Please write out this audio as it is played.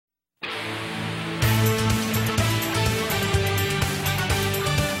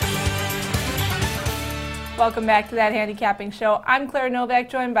Welcome back to That Handicapping Show. I'm Claire Novak,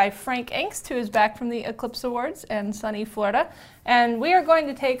 joined by Frank Angst, who is back from the Eclipse Awards in sunny Florida. And we are going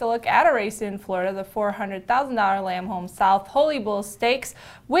to take a look at a race in Florida, the $400,000 Lamb Home South Holy Bull Stakes,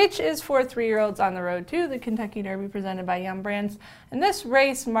 which is for 3-year-olds on the road to the Kentucky Derby presented by Yum Brands. And this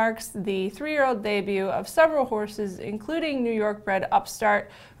race marks the 3-year-old debut of several horses, including New York bred Upstart,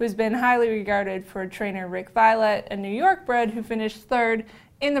 who's been highly regarded for trainer Rick Violet, and New York bred who finished 3rd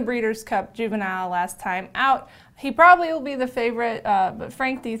in the Breeders' Cup Juvenile last time out. He probably will be the favorite, but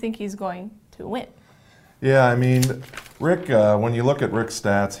Frank, do you think he's going to win? Yeah, I mean, Rick, when you look at Rick's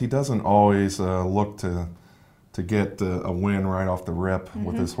stats, he doesn't always look to get a win right off the rip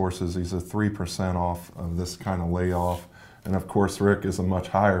with his horses. He's a 3% off of this kind of layoff. And of course, Rick is a much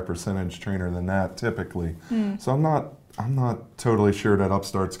higher percentage trainer than that typically. So I'm not totally sure that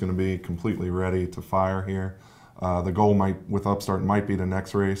Upstart's going to be completely ready to fire here. The goal with Upstart might be the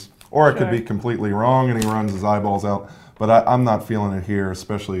next race, or it could be completely wrong and he runs his eyeballs out. But I'm not feeling it here,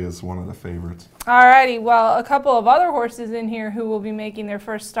 especially as one of the favorites. Alrighty, well, a couple of other horses in here who will be making their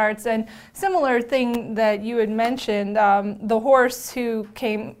first starts, and similar thing that you had mentioned, the horse who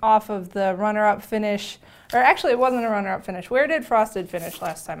came off of the runner-up finish, or actually it wasn't a runner-up finish. Where did Frosted finish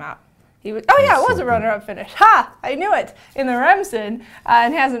last time out? He was, oh yeah, it was a runner-up finish. Ha! I knew it! In the Remsen,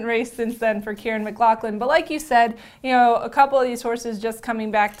 and hasn't raced since then for Kieran McLaughlin. But like you said, you know, a couple of these horses just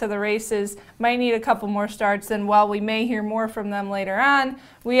coming back to the races might need a couple more starts, and while we may hear more from them later on,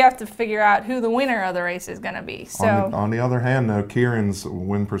 we have to figure out who the winner of the race is going to be. So on the other hand, though, Kieran's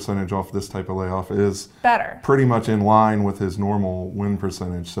win percentage off this type of layoff is better, pretty much in line with his normal win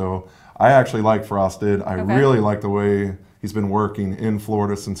percentage. So I actually like Frosted. I really like the way he's been working in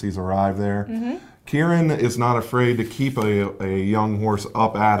Florida since he's arrived there. Kieran is not afraid to keep a young horse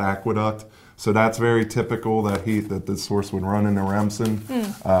up at Aqueduct, so that's very typical that this horse would run in the Remsen.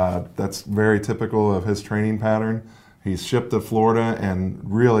 That's very typical of his training pattern. He's shipped to Florida, and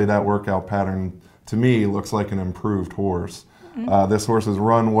really that workout pattern, to me, looks like an improved horse. This horse has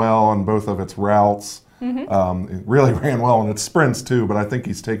run well on both of its routes. It really ran well in its sprints too, but I think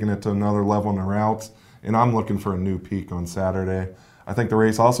he's taken it to another level in the routes. And I'm looking for a new peak on Saturday. I think the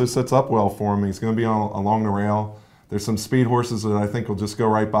race also sets up well for him. He's going to be along the rail. There's some speed horses that I think will just go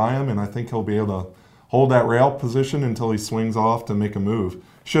right by him, and I think he'll be able to hold that rail position until he swings off to make a move.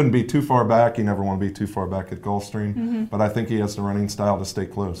 Shouldn't be too far back. You never want to be too far back at Gulfstream, but I think he has the running style to stay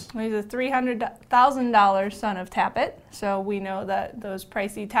close. Well, he's a $300,000 son of Tappet, so we know that those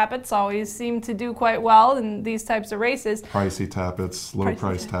pricey Tappets always seem to do quite well in these types of races. Pricey Tappets,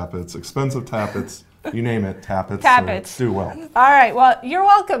 low-price Tappets, expensive Tappets. You name it, Tappets. Tappets. Do well. All right, well, you're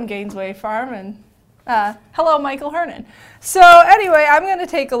welcome, Gainesway Farm, and hello, Michael Hernan. So anyway, I'm going to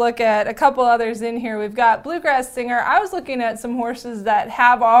take a look at a couple others in here. We've got Bluegrass Singer. I was looking at some horses that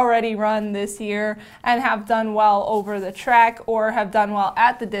have already run this year and have done well over the track or have done well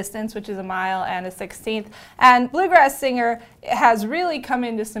at the distance, which is a mile and a 16th. And Bluegrass Singer has really come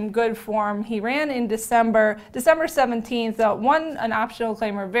into some good form. He ran in December 17th, won an optional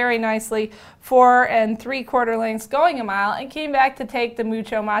claimer very nicely, 4 3/4 lengths going a mile, and came back to take the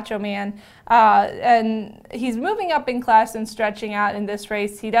Mucho Macho Man. And he's moving up in class and stretching out in this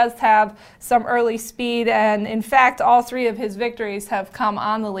race. He does have some early speed, and in fact all 3 of his victories have come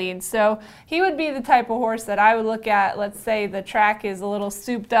on the lead. So he would be the type of horse that I would look at. Let's say the track is a little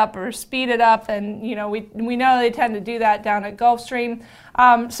souped up or speeded up, and you know we know they tend to do that down at Gulfstream.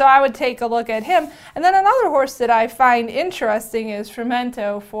 So I would take a look at him. And then another horse that I find interesting is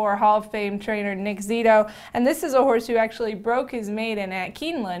Fermento for Hall of Fame trainer Nick Zito. And this is a horse who actually broke his maiden at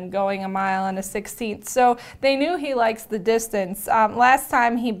Keeneland going a mile and a 16th. So they knew he likes the distance. Last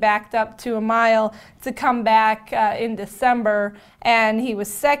time he backed up to a mile to come back in December, and he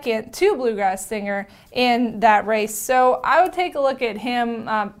was second to Bluegrass Singer in that race. So I would take a look at him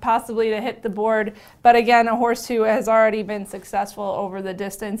possibly to hit the board, but again, a horse who has already been successful over the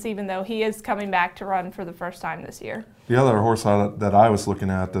distance, even though he is coming back to run for the first time this year. The other horse that I was looking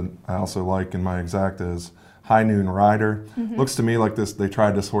at that I also like in my exacta is High Noon Rider. Looks to me like they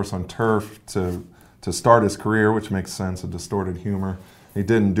tried this horse on turf to start his career, which makes sense, a distorted humor. He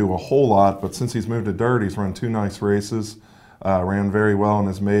didn't do a whole lot, but since he's moved to dirt, he's run 2 nice races. Ran very well in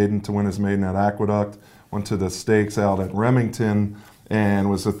his maiden to win his maiden at Aqueduct. Went to the stakes out at Remington and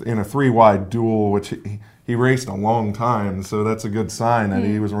was in a 3-wide duel, which he raced a long time. So that's a good sign that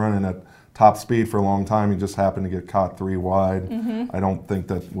he was running at top speed for a long time. He just happened to get caught 3 wide. I don't think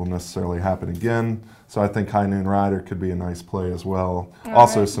that will necessarily happen again. So I think High Noon Rider could be a nice play as well.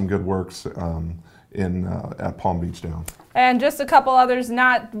 Also some good works at Palm Beach Downs. And just a couple others,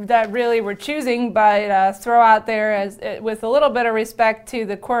 not that really we're choosing, but throw out there as with a little bit of respect to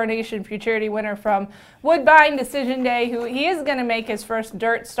the Coronation Futurity winner from Woodbine, Decision Day, who he is going to make his first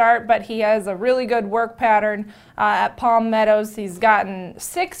dirt start, but he has a really good work pattern at Palm Meadows. He's gotten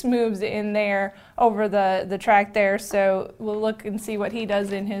 6 moves in there over the track there, so we'll look and see what he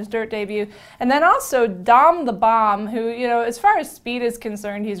does in his dirt debut. And then also Dom the Bomb, who, you know, as far as speed is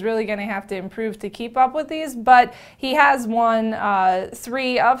concerned, he's really going to have to improve to keep up with these, but he has won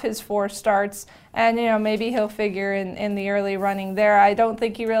 3 of his 4 starts, and you know, maybe he'll figure in the early running there. I don't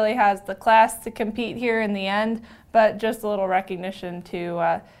think he really has the class to compete here in the end, but just a little recognition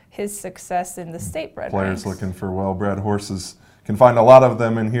to his success in the state bred Players ranks. looking for well-bred horses. Can find a lot of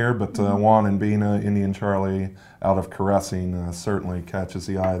them in here, but Juan and Bina, Indian Charlie out of Caressing certainly catches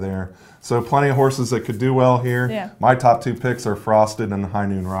the eye there. So plenty of horses that could do well here. Yeah. My top 2 picks are Frosted and High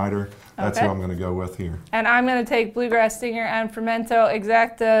Noon Rider. That's Okay. who I'm going to go with here. And I'm going to take Bluegrass Singer and Fermento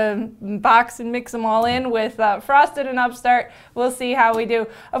Exacta box and mix them all in with Frosted and Upstart. We'll see how we do.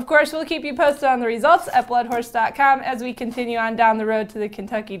 Of course, we'll keep you posted on the results at bloodhorse.com as we continue on down the road to the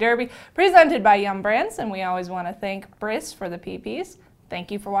Kentucky Derby, presented by Yum Brands. And we always want to thank Briss for the PPs.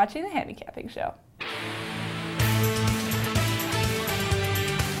 Thank you for watching the Handicapping Show.